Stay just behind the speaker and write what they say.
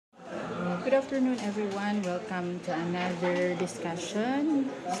Good afternoon, everyone. Welcome to another discussion.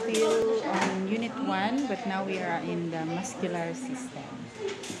 Still on Unit 1, but now we are in the muscular system.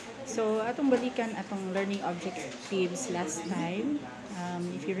 So, atong balikan atong learning objectives last time.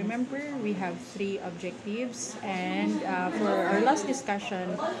 If you remember, we have 3 objectives. And for our last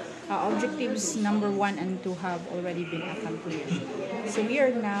discussion, objectives number 1 and 2 have already been accomplished. So, we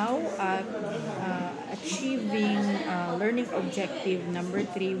are now at achieving learning objective number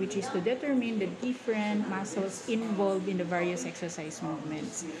 3, which is to determine the different muscles involved in the various exercise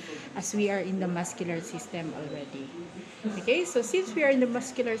movements, as we are in the muscular system already. Okay, so since we are in the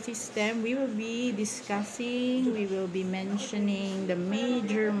muscular system, we will be discussing, we will be mentioning the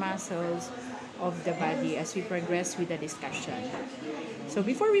major muscles of the body as we progress with the discussion. So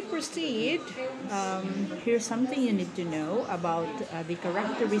before we proceed, here's something you need to know about the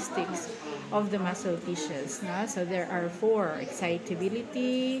characteristics of the muscle tissues. No? So there are 4: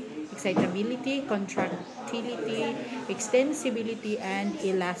 excitability, contractility, extensibility, and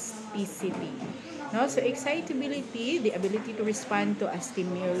elasticity. No? So excitability, the ability to respond to a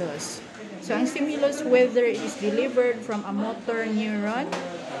stimulus. So ang stimulus, whether it is delivered from a motor neuron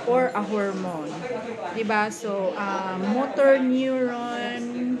or a hormone. Diba? So, motor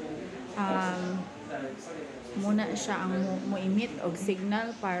neuron, muna siya ang mo-emit og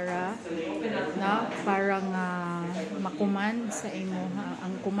signal para nga makuman sa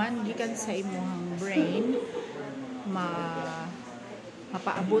ang command gikan sa imong brain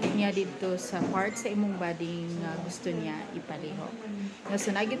mapaabot niya dito sa part sa imong body nga gusto niya ipalihok.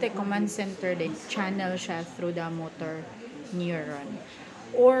 So nagitay command center, then channel siya through the motor neuron.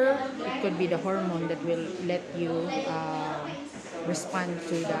 Or it could be the hormone that will let you respond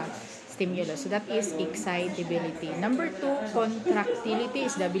to the stimulus. So that is excitability. Number 2, contractility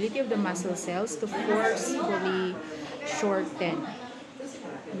is the ability of the muscle cells to forcefully shorten.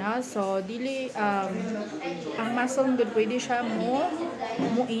 No? So dili ang muscle good pwede siya mo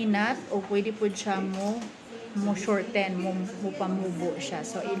inat o pwede pud siya mo shorten, mo pamubo siya.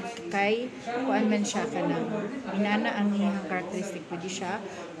 So kay kuan man siya kanang inana ang iyang characteristic, pwede siya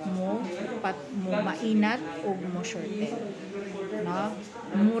mo mainat o mo shorten. No?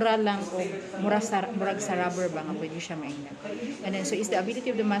 Mura lang o murag sa rubber ba nga pwede siya mainat. And then so is the ability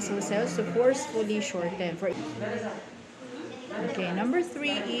of the muscle cells to forcefully shorten. Okay, number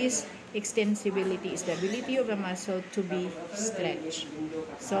 3 is extensibility, is the ability of a muscle to be stretched.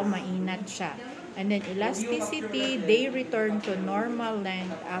 So mainat siya. And then elasticity, they return to normal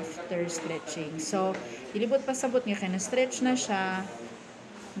length after stretching. So dilibot pasabot nga kay na stretch na siya,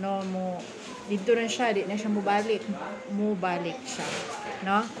 no, mo dito na siya, di na siya mubalik siya,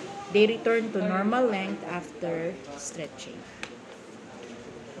 no? They return to normal length after stretching.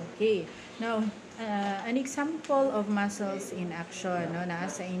 Okay. Now, an example of muscles in action, no, na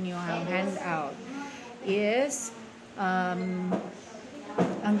sa inyo ang handout is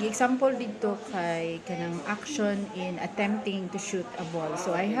ang example dito kay kanang action in attempting to shoot a ball.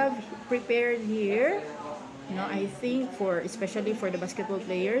 So I have prepared here, I think especially for the basketball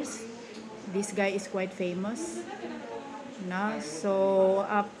players, this guy is quite famous. So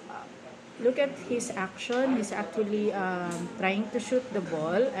look at his action. He's actually trying to shoot the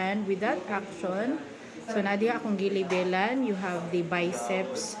ball, and with that action, so nadiha akong gilibelan, you have the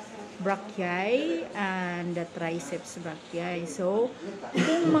biceps brachii and the triceps brachii. So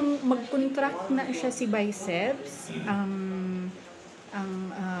kung mag-contract na siya si biceps, ang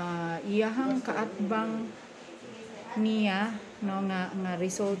iyahang kaatbang niya, no, nga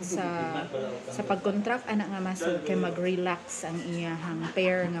result sa pag-contract ana nga muscle kay mag-relax ang iyahang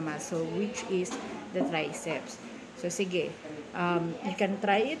pair nga muscle, which is the triceps. So sige, you can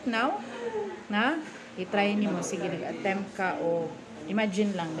try it now, na i-try nimo. Sige, nag-attempt ka o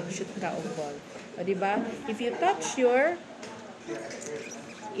imagine lang nag-shoot ka og ball, o diba, if you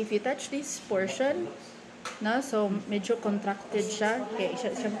touch this portion, no, so medyo contracted siya kay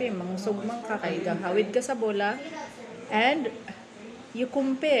syempre mangsugmang ka kay gahawid ka sa bola, and you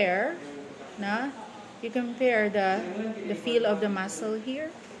compare the feel of the muscle here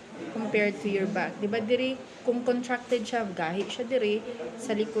compared to your back. Diba diri kung contracted siya, gahi siya diri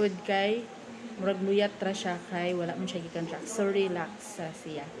sa likod kay murag luyat ra siya kay wala man siya gi-contract. So relax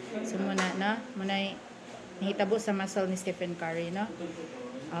siya. So muna nahitabo sa muscle ni Stephen Curry, no?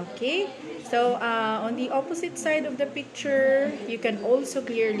 Okay, so on the opposite side of the picture, you can also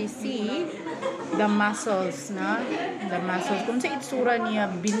clearly see the muscles, the muscles kung sa itsura niya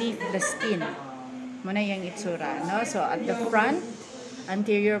beneath the skin. Muna yung itsura, no? So at the front,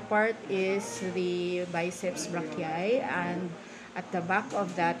 anterior part is the biceps brachii, and at the back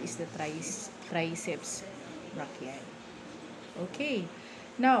of that is the triceps brachii. Okay.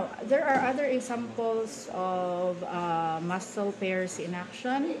 Now, there are other examples of muscle pairs in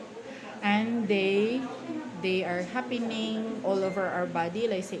action, and they are happening all over our body.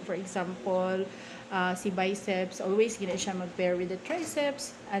 Like say for example, si biceps always gina siya mag-pair with the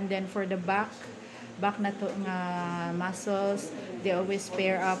triceps, and then for the back na to nga muscles, they always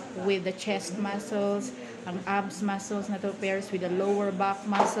pair up with the chest muscles. Ang abs muscles na to pairs with the lower back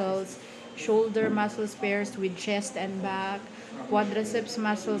muscles. Shoulder muscles pairs with chest and back. Quadriceps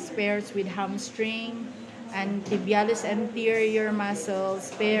muscles pairs with hamstring. And tibialis anterior muscles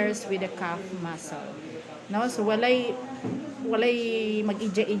pairs with the calf muscle. No, so walay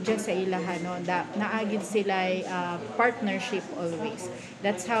mag-idya-idya sa ilaha, no, naagid sila partnership always.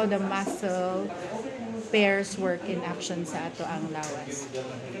 That's how the muscle pairs work in action sa ato ang lawas.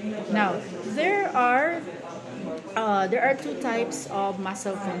 Now, there are two types of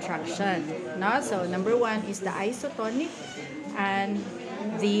muscle contraction. No? So number one is the isotonic and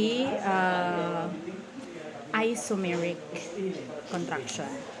the isomeric contraction.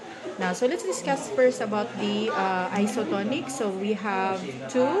 Now, so let's discuss first about the isotonic. So we have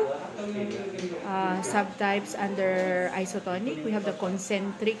two subtypes under isotonic. We have the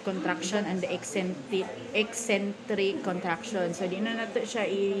concentric contraction and the eccentric contraction. So di na nato siya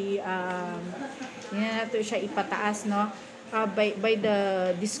ipataas, no,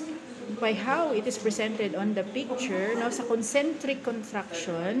 by how it is presented on the picture. Now sa concentric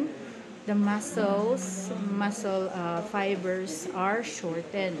contraction, the muscle fibers are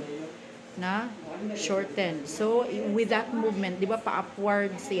shortened. So with that movement, di ba pa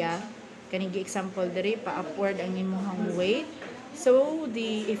upward siya, kaning example diri, pa upward ang imong weight. So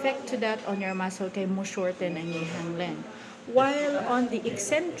the effect to that on your muscle kay mo shorten ang imong length. While on the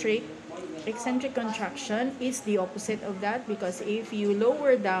eccentric contraction is the opposite of that, because if you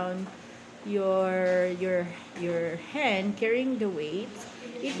lower down your hand carrying the weight,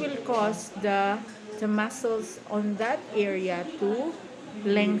 it will cause the muscles on that area to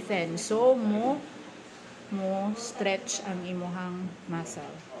lengthen. So mo stretch ang imuhang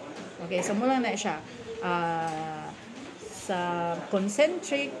muscle. Okay, so mula na siya. Sa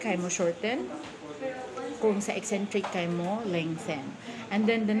concentric kay mo shorten, kung sa eccentric kay mo lengthen. And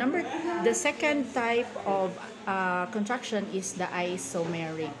then the second type of contraction is the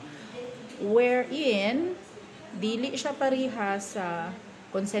isomeric, wherein dili siya pareha sa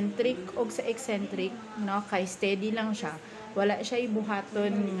concentric o sa eccentric, no, kay steady lang siya. Wala siya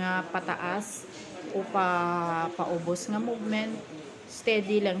ibuhaton nga pataas o paubos nga movement.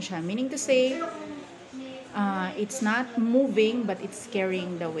 Steady lang siya. Meaning to say, it's not moving but it's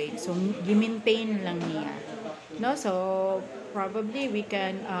carrying the weight. So, gi-maintain lang niya. No? So, probably we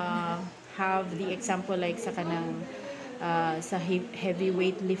can have the example like sa kanang sa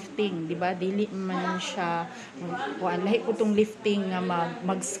heavyweight lifting, di ba? Dili man siya lahi ko tong lifting nga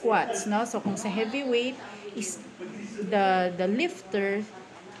mag-squats, no? So kung sa heavyweight is the lifter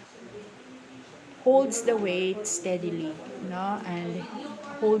holds the weight steadily, no? And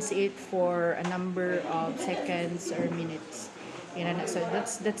holds it for a number of seconds or minutes. So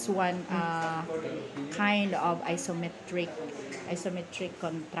that's one kind of isometric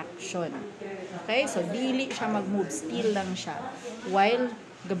contraction. Okay, so dili siya mag-move, still lang siya while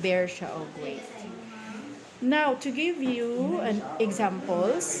gabear siya og weight. Now, to give you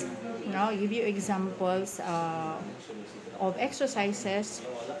examples of exercises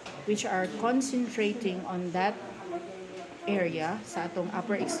which are concentrating on that area sa atong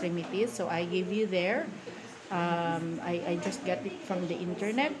upper extremities. So I give you there. I just got it from the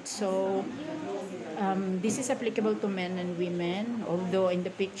internet. So this is applicable to men and women, although in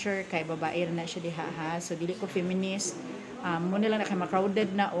the picture kay babae na siya diha, ha. So dili ko feminist, muna lang na kay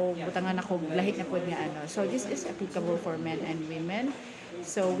crowded na o butangan ako lahi na pud nga ano. So this is applicable for men and women.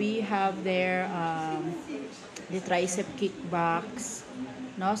 So we have there the tricep kickbacks,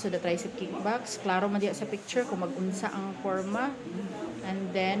 no? So the tricep kickbacks, klaro man diha sa picture kung mag-unsa ang forma, and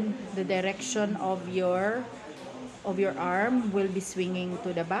then the direction of your arm will be swinging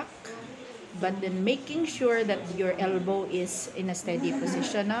to the back, but then making sure that your elbow is in a steady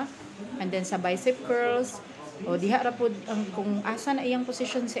position, na. And then sa bicep curls, o diha ra pud ang kung asa na iyang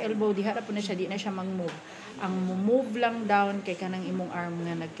position sa elbow, diha ra pud na siya, di na siya mag-move. Ang move lang down kay kanang imong arm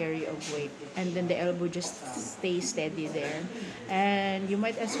nga nag-carry of weight, and then the elbow just stay steady there. And you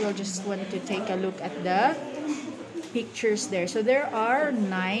might as well just want to take a look at the pictures there. So there are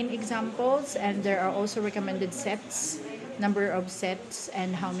 9 examples, and there are also recommended sets, number of sets,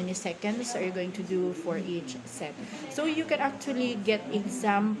 and how many seconds are you going to do for each set. So you can actually get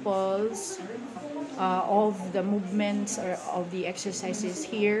examples all the movements or all the exercises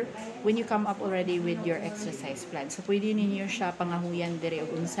here when you come up already with your exercise plan. So, pwede ninyo siya pangahuyan dire og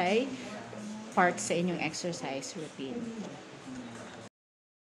unsay part sa inyong exercise routine.